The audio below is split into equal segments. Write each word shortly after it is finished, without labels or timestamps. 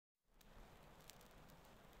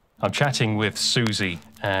I'm chatting with Siouxsie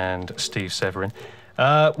and Steve Severin.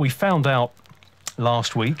 We found out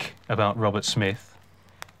last week about Robert Smith.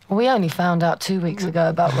 We only found out 2 weeks ago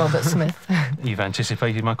about Robert Smith. You've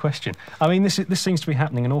anticipated my question. I mean, this seems to be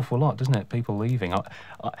happening an awful lot, doesn't it? People leaving.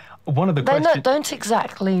 One of the questions... They don't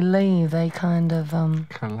exactly leave. They kind of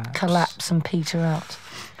collapse and peter out.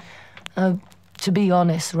 To be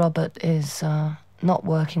honest, Robert is not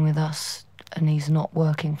working with us, and he's not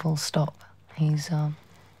working full stop. He's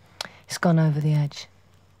gone over the edge.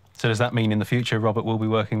 So does that mean in the future Robert will be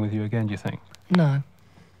working with you again, do you think? No.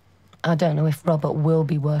 I don't know if Robert will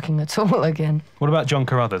be working at all again. What about John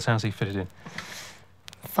Carruthers? How's he fitted in?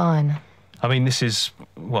 Fine. I mean, this is,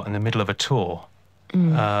 what, in the middle of a tour?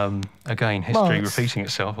 Again, history repeating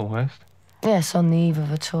itself almost. Yes, on the eve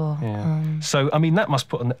of a tour. Yeah. So, I mean, that must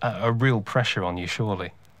put a real pressure on you,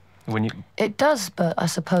 surely. When you... It does, but I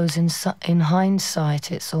suppose in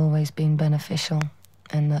hindsight it's always been beneficial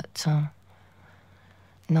in that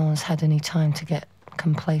no one's had any time to get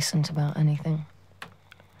complacent about anything.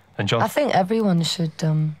 And John... I think everyone should,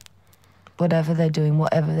 whatever they're doing,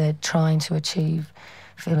 whatever they're trying to achieve,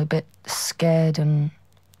 feel a bit scared and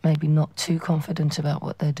maybe not too confident about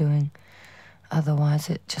what they're doing. Otherwise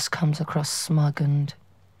it just comes across smug and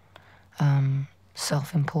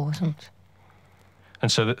self-important.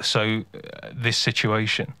 And so this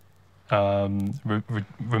situation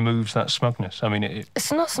removes that smugness. I mean,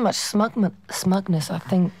 it's not so much smugness. I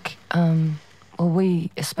think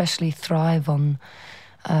we especially thrive on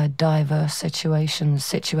diverse situations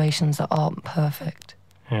that aren't perfect.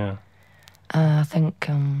 Yeah. I think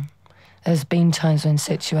there's been times when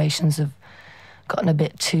situations have gotten a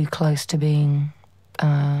bit too close to being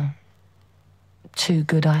too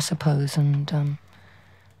good, I suppose, and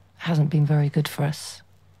hasn't been very good for us.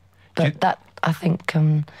 But I think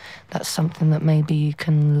that's something that maybe you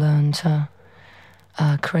can learn to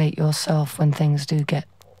create yourself. When things do get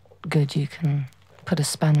good, you can put a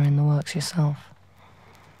spanner in the works yourself.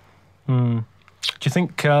 Do you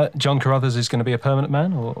think John Carruthers is going to be a permanent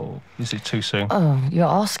man, or is it too soon? Oh, you're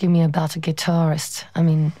asking me about a guitarist. I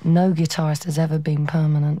mean, no guitarist has ever been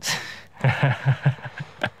permanent.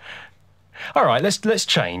 All right, let's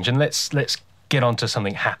change and let's get on to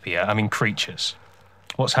something happier. I mean, Creatures.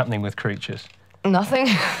 What's happening with Creatures? Nothing.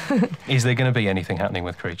 Is there going to be anything happening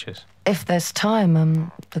with Creatures? If there's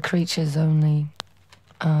time, the Creatures only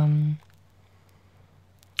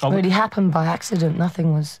really happened by accident.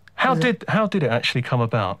 Nothing was... How did it actually come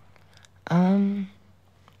about? Well,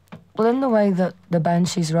 in the way that the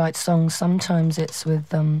Banshees write songs, sometimes it's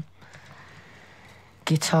with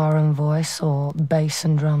guitar and voice, or bass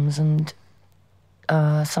and drums, and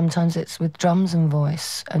sometimes it's with drums and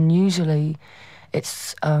voice, and usually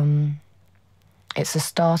it's a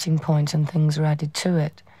starting point and things are added to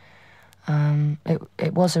it.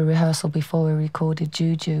 It was a rehearsal before we recorded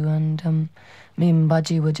Juju, and me and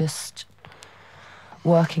Budgie were just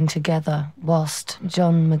working together whilst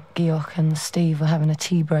John McGeoch and Steve were having a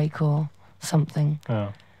tea break or something.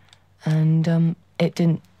 Oh. And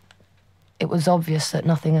it was obvious that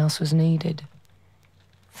nothing else was needed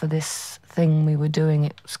for this thing we were doing.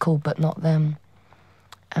 It was called But Not Them.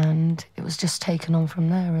 And it was just taken on from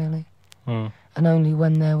there, really. And only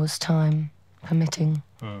when there was time permitting.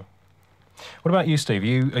 What about you, Steve?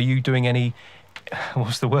 Are you doing any,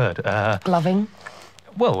 what's the word? Gloving?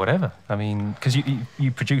 Well, whatever. I mean, because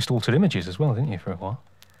you produced Altered Images as well, didn't you, for a while?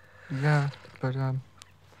 Yeah, but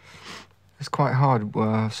it's quite hard,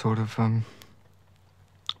 sort of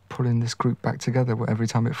pulling this group back together every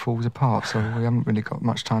time it falls apart, so we haven't really got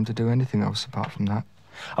much time to do anything else apart from that.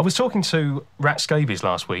 I was talking to Rat Scabies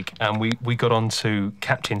last week, and we got on to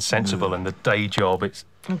Captain Sensible and the day job.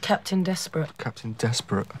 And Captain Desperate. Captain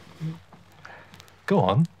Desperate. Go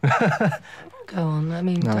on. Go on, I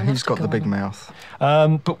mean... No, he's got the big mouth.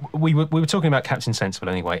 But we were talking about Captain Sensible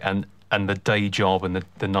anyway, and the day job and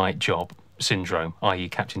the night job syndrome, i.e.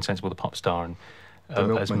 Captain Sensible, the pop star, and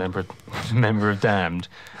as member of Damned.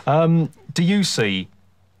 Do you see...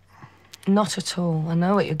 Not at all. I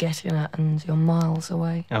know what you're getting at, and you're miles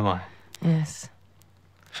away. Am I? Yes.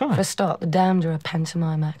 Fine. For a start, the Damned are a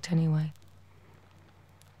pantomime act anyway.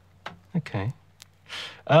 Okay.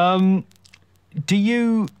 Do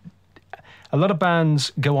you... A lot of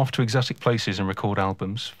bands go off to exotic places and record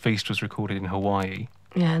albums. Feast was recorded in Hawaii.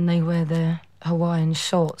 Yeah, and they wear their Hawaiian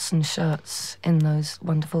shorts and shirts in those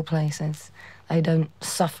wonderful places. They don't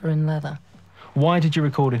suffer in leather. Why did you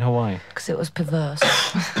record in Hawaii? Because it was perverse.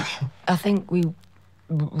 I think we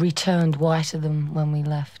returned whiter than when we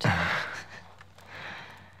left.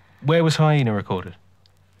 Where was Hyena recorded?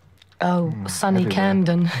 Oh, sunny everywhere.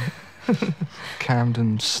 Camden.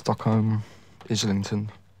 Camden, Stockholm,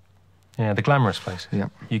 Islington. Yeah, the glamorous places. Yeah.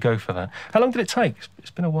 You go for that. How long did it take?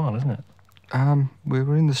 It's been a while, hasn't it? We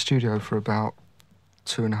were in the studio for about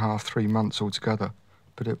 2.5, 3 months altogether,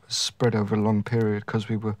 but it was spread over a long period because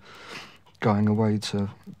we were going away to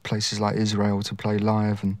places like Israel to play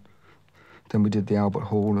live, and then we did the Albert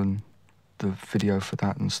Hall and the video for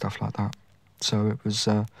that and stuff like that. So it was,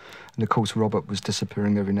 and of course Robert was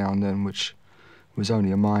disappearing every now and then, which was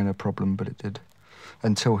only a minor problem, but it did.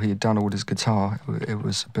 Until he had done all his guitar, it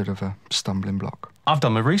was a bit of a stumbling block. I've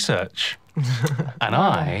done my research.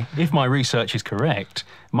 And if my research is correct,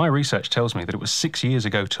 my research tells me that it was 6 years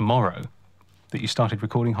ago tomorrow that you started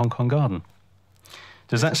recording Hong Kong Garden.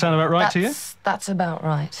 Does that sound about right to you? That's about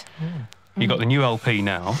right. You got the new LP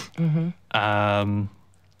now.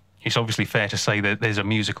 It's obviously fair to say that there's a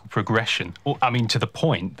musical progression. I mean, to the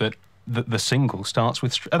point that the single starts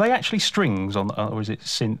with... Are they actually strings, or is it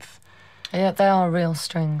synth? Yeah, they are real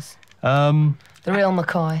strings. The real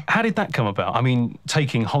McCoy. How did that come about? I mean,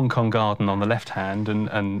 taking Hong Kong Garden on the left hand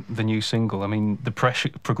and the new single, I mean, the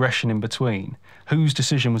progression in between. Whose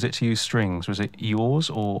decision was it to use strings? Was it yours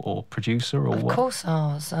or producer or what? Of course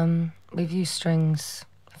ours. We've used strings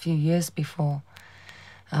a few years before.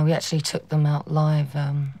 We actually took them out live,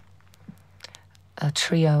 a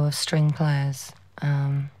trio of string players.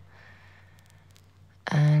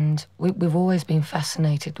 And we've always been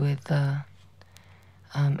fascinated with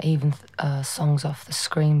even songs off the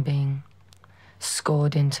screen being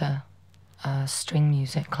scored into string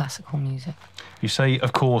music, classical music. You say,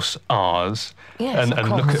 of course, ours, yes, and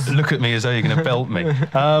look at me as though you're going to belt me.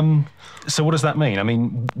 So what does that mean? I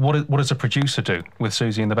mean, what does a producer do with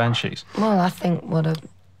Siouxsie and the Banshees? Well, I think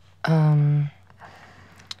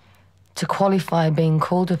to qualify being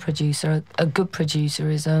called a producer, a good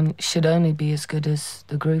producer should only be as good as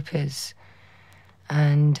the group is,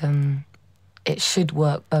 and it should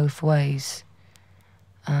work both ways.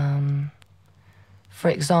 For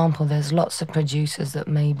example, there's lots of producers that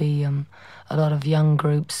maybe a lot of young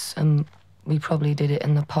groups, and we probably did it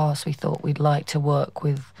in the past, we thought we'd like to work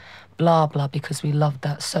with blah blah because we loved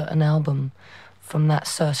that certain album from that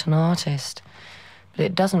certain artist. But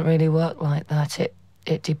it doesn't really work like that.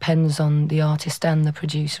 It depends on the artist and the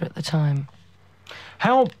producer at the time.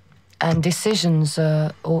 And decisions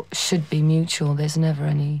should be mutual. There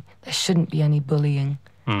shouldn't be any bullying.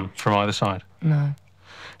 From either side? No.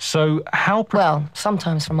 So well,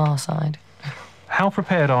 sometimes from our side. How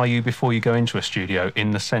prepared are you before you go into a studio, in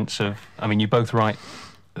the sense of, I mean, you both write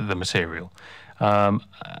the material. A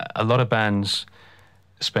lot of bands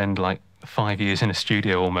spend like 5 years in a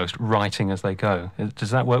studio almost, writing as they go. Does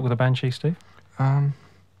that work with the Banshees, Steve?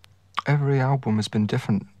 Every album has been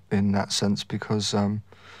different in that sense, because the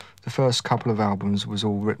first couple of albums was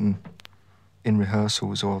all written in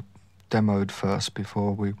rehearsals or demoed first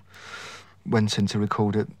before we went in to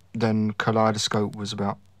record it. Then Kaleidoscope was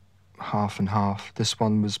about half and half. This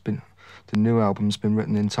one the new album's been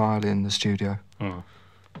written entirely in the studio.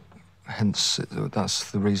 Hence, that's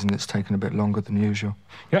the reason it's taken a bit longer than usual.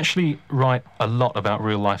 You actually write a lot about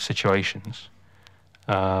real-life situations.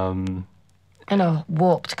 In a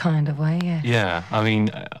warped kind of way, yes. Yeah, I mean,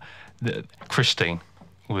 Christine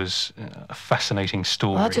was a fascinating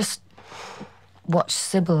story. I just watched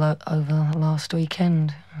Sybil over last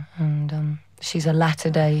weekend, and she's a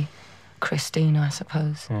latter-day Christine, I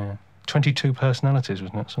suppose. Yeah. 22 personalities,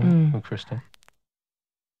 wasn't it, something with Christine?